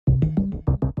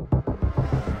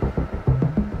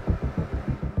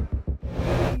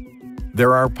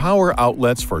There are power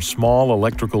outlets for small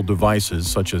electrical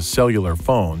devices such as cellular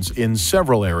phones in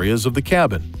several areas of the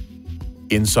cabin.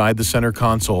 Inside the center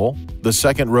console, the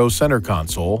second row center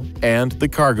console, and the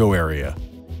cargo area.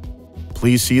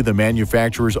 Please see the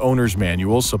manufacturer's owner's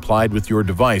manual supplied with your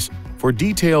device for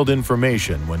detailed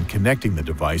information when connecting the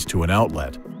device to an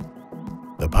outlet.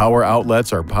 The power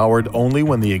outlets are powered only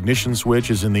when the ignition switch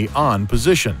is in the on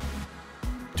position.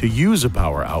 To use a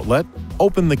power outlet,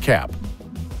 open the cap.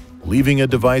 Leaving a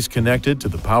device connected to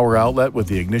the power outlet with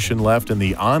the ignition left in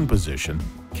the on position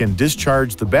can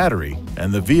discharge the battery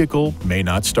and the vehicle may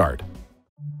not start.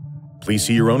 Please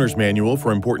see your owner's manual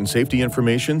for important safety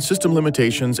information, system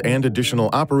limitations, and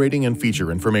additional operating and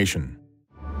feature information.